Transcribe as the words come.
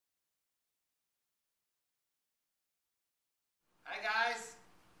guys?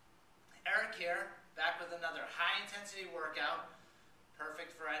 Erik here, back with another high-intensity workout.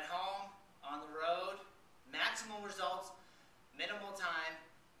 Perfect for at home, on the road, maximal results, minimal time.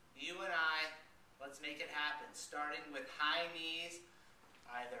 You and I, let's make it happen. Starting with high knees,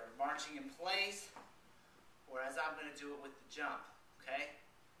 either marching in place, or as I'm going to do it with the jump, okay?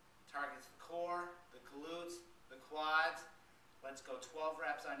 Targets the core, the glutes, the quads. Let's go 12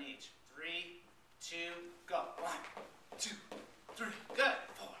 reps on each. 3, 2, go. 1, 2, 3, good.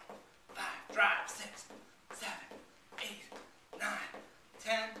 4, 5, drive. 6, 7, 8, 9,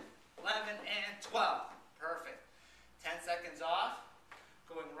 10, 11, and 12. Perfect. 10 seconds off.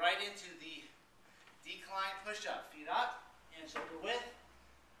 Going right into the decline push-up. Feet up, hand shoulder width.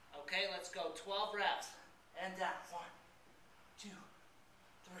 Okay, let's go 12 reps. And down. 1, 2,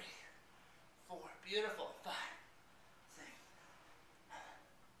 3, 4. Beautiful. 5, 6,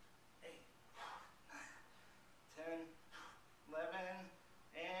 8, 9, 10, 11,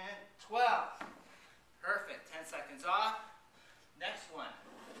 and 12. Perfect. 10 seconds off. Next one.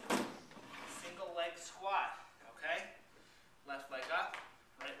 Single leg squat. Okay? Left leg up,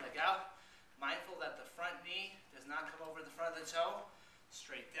 right leg out. Mindful that the front knee does not come over the front of the toe.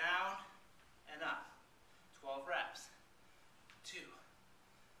 Straight down and up. 12 reps. 2,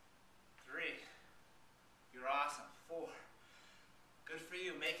 3. You're awesome. 4. Good for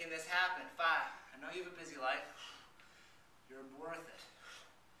you making this happen. 5. I know you have a busy life. You're worth it.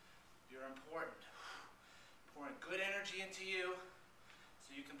 You're important. Pouring good energy into you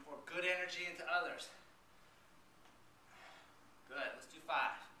so you can pour good energy into others. Good. Let's do 5.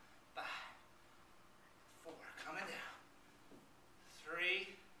 5. 4. Coming down. 3,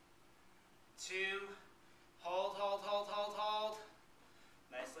 2. Hold, hold, hold, hold, hold.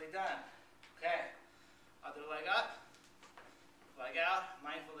 Nicely done. Okay. Other leg up. Leg out.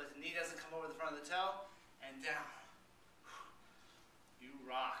 Mindful that the knee doesn't come over the front of the toe. And down. You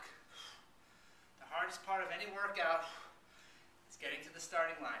rock. The hardest part of any workout is getting to the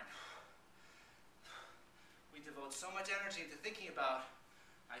starting line. We devote so much energy to thinking about,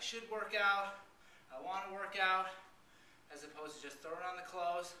 I should work out, I want to work out, as opposed to just throwing on the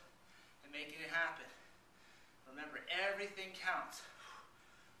clothes and making it happen. Remember, everything counts.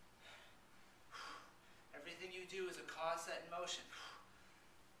 Everything you do is a cause set in motion.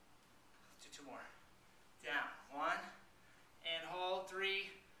 Let's do 2 more. Down. 1, and hold. 3,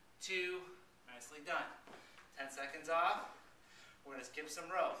 2, nicely done. 10 seconds off. We're going to skip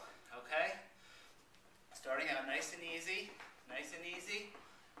some row, okay? Starting out nice and easy,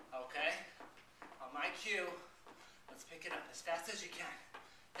 okay? On my cue, let's pick it up as fast as you can.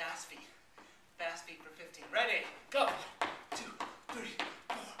 Fast feet for 15. Ready, go. 2, 3,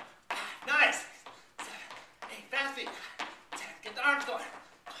 4, 5, nice. 7, 8, fast feet. 10, get the arms going.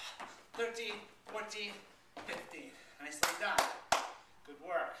 13, 14, 15. Nicely done. Good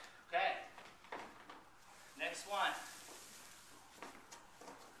work, okay? Next one.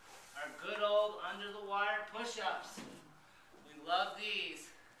 Our good old under the wire push-ups. We love these.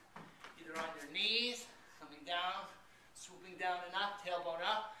 Either on your knees, coming down, swooping down and up, tailbone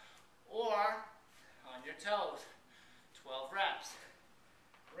up, or on your toes. 12 reps.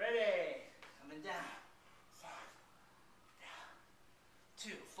 Ready. Coming down. 1, down. 2.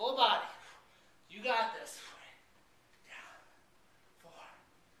 Full body. You got this. Down. 4.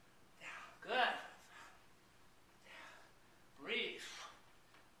 Down. Good. Down. Breathe.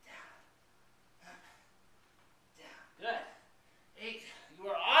 Good. 8. You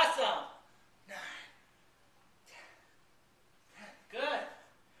are awesome. 9. 10. 10. Good.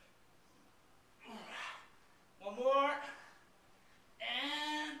 1 more.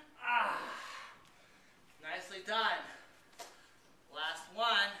 And nicely done. Last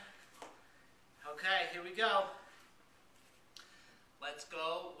one. Okay, here we go. Let's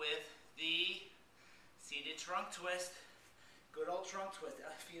go with the seated trunk twist. Good old trunk twist.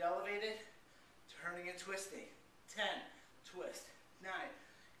 Feet elevated, turning and twisting. 10, twist. 9.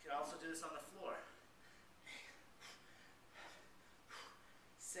 You can also do this on the floor.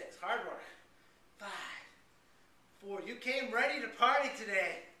 6, hard work. 5, 4. You came ready to party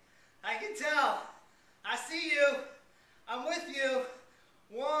today. I can tell. I see you. I'm with you.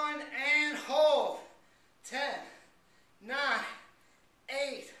 1 and hold. 10, 9,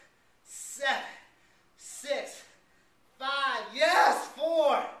 8, 7, 6, 5. Yes,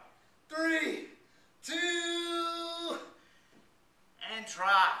 4, 3, 2, and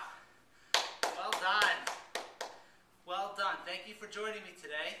drop. Well done. Well done. Thank you for joining me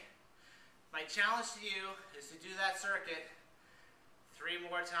today. My challenge to you is to do that circuit 3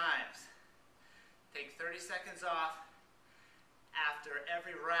 more times. Take 30 seconds off after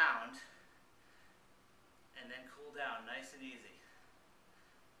every round, and then cool down nice and easy.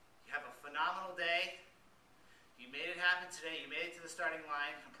 phenomenal day. You made it happen today. You made it to the starting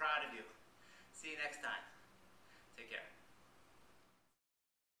line. I'm proud of you. See you next time. Take care.